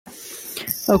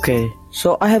Okay,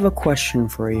 so I have a question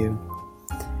for you.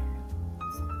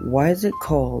 Why is it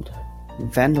called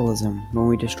vandalism when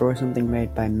we destroy something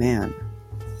made by man?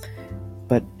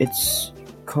 But it's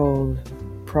called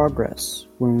progress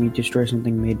when we destroy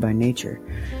something made by nature.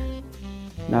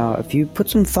 Now, if you put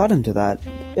some thought into that,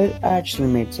 it actually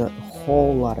makes a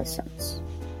whole lot of sense.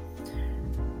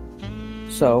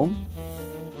 So,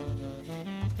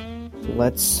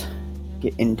 let's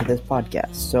get into this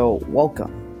podcast. So,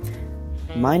 welcome.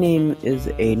 My name is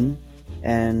Aiden,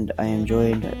 and I am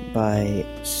joined by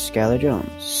Skyler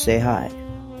Jones. Say hi.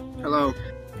 Hello.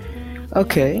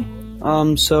 Okay,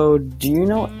 so do you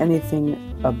know anything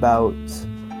about,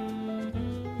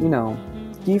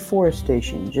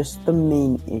 deforestation, just the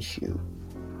main issue?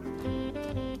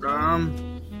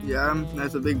 Yeah,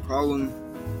 that's a big problem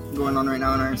going on right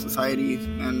now in our society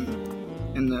and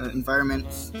in the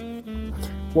environments.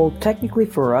 Well, technically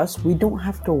for us, we don't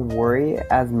have to worry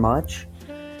as much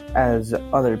as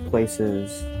other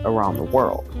places around the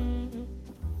world.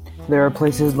 There are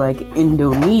places like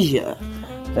Indonesia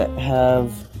that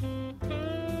have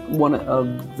one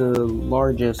of the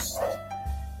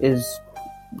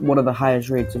highest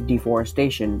rates of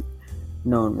deforestation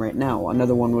known right now.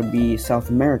 Another one would be South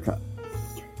America.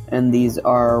 And these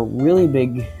are really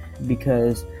big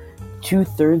because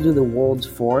 2/3 of the world's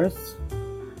forests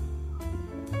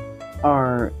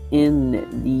are in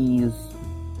these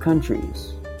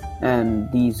countries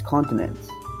and these continents.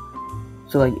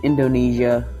 So like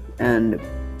Indonesia and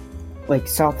like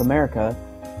South America,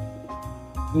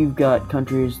 you've got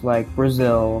countries like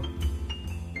Brazil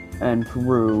and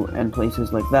Peru and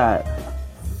places like that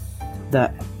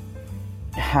that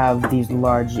have these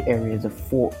large areas of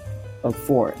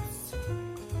forests.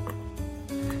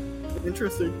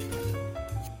 Interesting.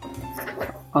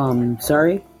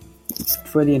 Sorry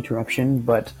for the interruption,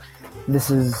 but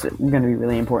this is going to be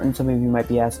really important. Some of you might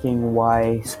be asking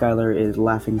why Skylar is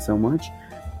laughing so much.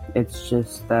 It's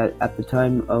just that at the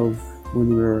time of when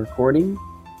we were recording,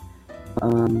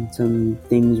 some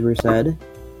things were said,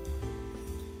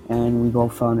 and we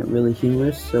both found it really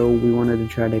humorous, so we wanted to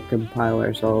try to compile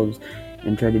ourselves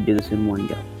and try to do this in one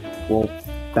go. Well,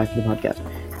 back to the podcast.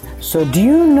 So, do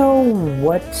you know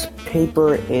what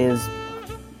paper is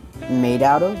made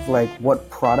out of? Like, what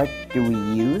product do we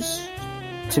use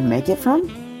to make it from?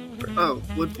 Oh,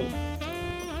 wood pulp.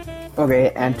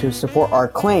 Okay, and to support our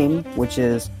claim, which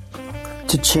is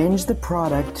to change the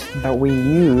product that we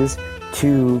use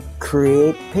to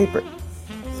create paper.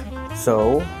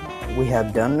 So, we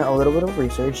have done a little bit of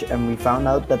research, and we found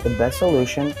out that the best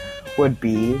solution would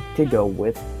be to go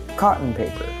with cotton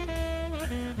paper.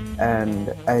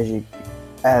 And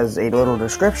as a little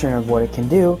description of what it can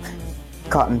do,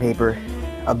 cotton paper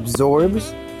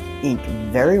absorbs ink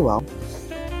very well,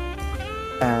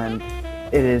 and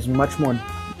it is much more,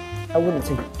 I wouldn't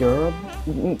say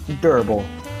durable.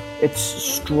 It's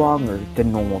stronger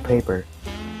than normal paper.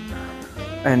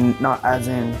 And not as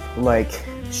in like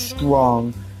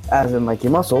strong as in like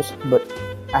your muscles, but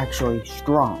actually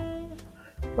strong.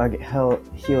 Like it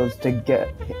holds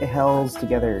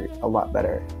together a lot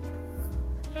better.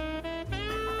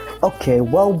 Okay,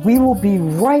 well, we will be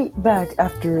right back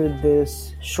after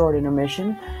this short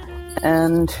intermission,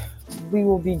 and we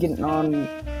will be getting on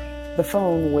the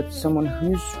phone with someone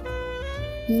who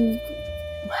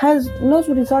knows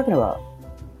what he's talking about.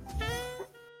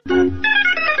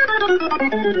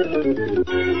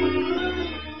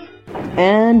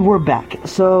 And we're back.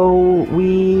 So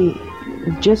we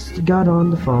just got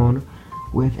on the phone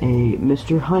with a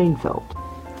Mr. Heinfeld.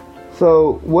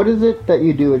 So what is it that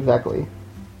you do exactly?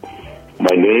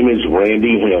 My name is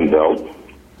Randy Handelt.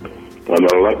 I'm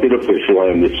an elected official.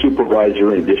 I'm the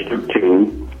supervisor in District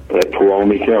 2 at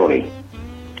Tuolumne County.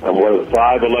 I'm one of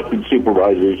 5 elected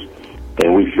supervisors,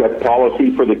 and we set policy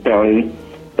for the county,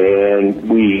 and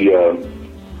we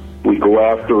go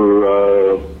after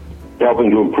helping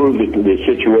to improve the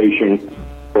situation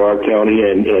for our county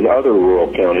and other rural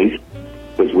counties,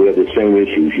 because we have the same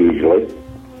issues usually.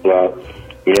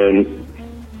 And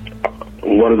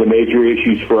one of the major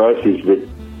issues for us is that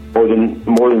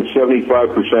more than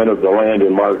 75% of the land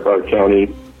in our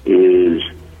county is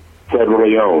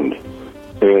federally owned.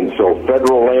 And so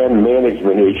federal land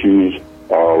management issues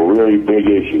are a really big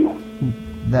issue.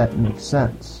 That makes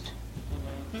sense.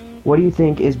 What do you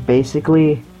think is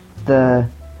basically the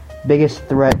biggest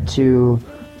threat to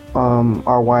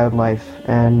our wildlife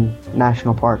and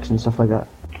national parks and stuff like that?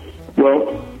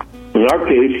 Well, in our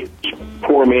case,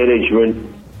 poor management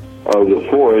of the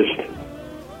forest.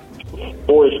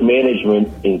 Forest management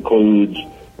includes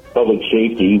public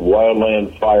safety,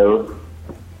 wildland fire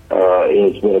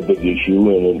has been a big issue,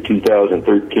 and in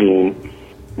 2013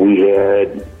 we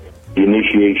had the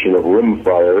initiation of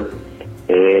rimfire,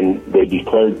 and they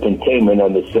declared containment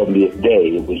on the 70th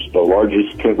day. It was the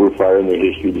largest timber fire in the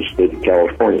history of the state of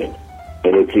California.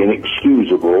 And it's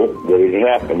inexcusable that it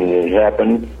happened. And it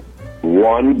happened,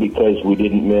 one, because we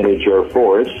didn't manage our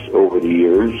forests over the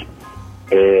years,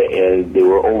 and they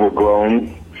were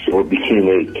overgrown, so it became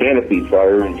a canopy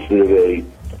fire instead of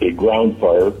a ground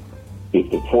fire. If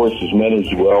the forest is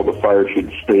managed well, the fire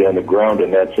should stay on the ground,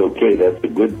 and that's okay. That's a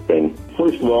good thing.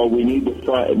 First of all, we need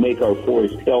to make our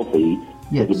forest healthy.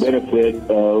 Yes. For the benefit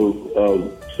of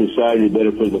society, the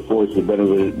benefit of the forest, the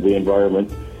benefit of the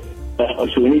environment.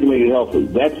 So we need to make it healthy.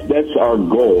 That's our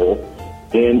goal,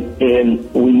 and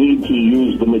we need to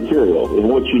use the material. And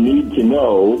what you need to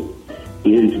know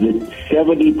is that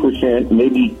 70%,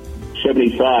 maybe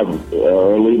 75,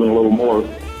 or even a little more,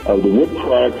 of the wood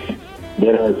products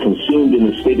that are consumed in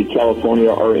the state of California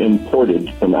are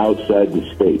imported from outside the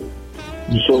state.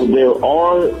 So there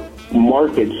are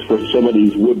markets for some of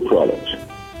these wood products.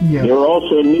 Yeah. There are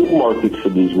also new markets for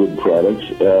these wood products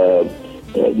that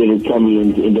are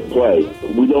coming into play.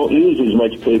 We don't use as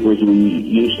much paper as we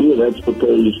used to, and that's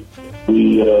because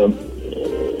we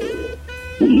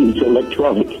use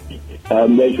electronic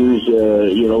measures,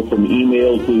 from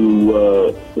email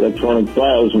to electronic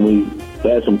files, and we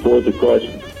pass them forth across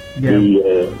the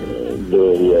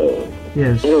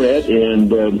internet,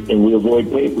 and we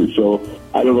avoid paper. So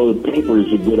I don't know that paper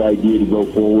is a good idea to go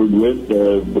forward with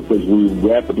because we're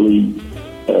rapidly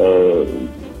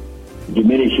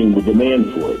diminishing the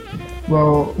demand for it.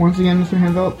 Well, once again, Mr.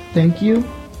 Hanvelt, thank you.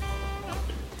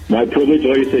 My privilege.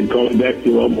 Like I said, call me back if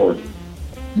you want more.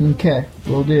 Okay,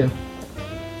 will do.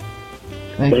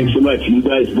 Thanks so much. You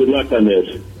guys, good luck on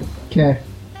this. Okay,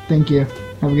 thank you.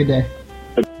 Have a good day.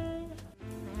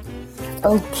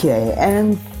 Okay,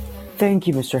 and thank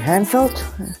you, Mr. Hanfeld.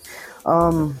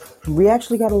 We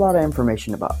actually got a lot of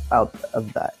information out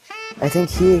of that. I think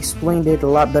he explained it a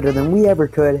lot better than we ever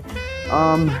could.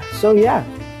 So yeah.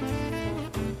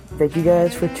 Thank you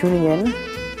guys for tuning in.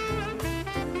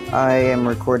 I am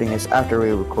recording this after we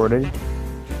recorded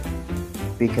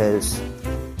because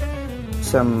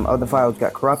some of the files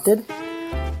got corrupted.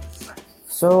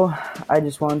 So I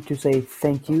just want to say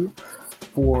thank you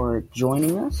for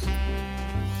joining us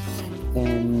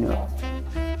and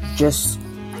just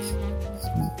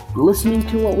listening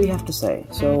to what we have to say.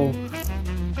 So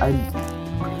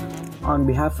on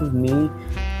behalf of me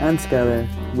and Skyler,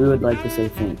 we would like to say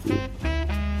thank you.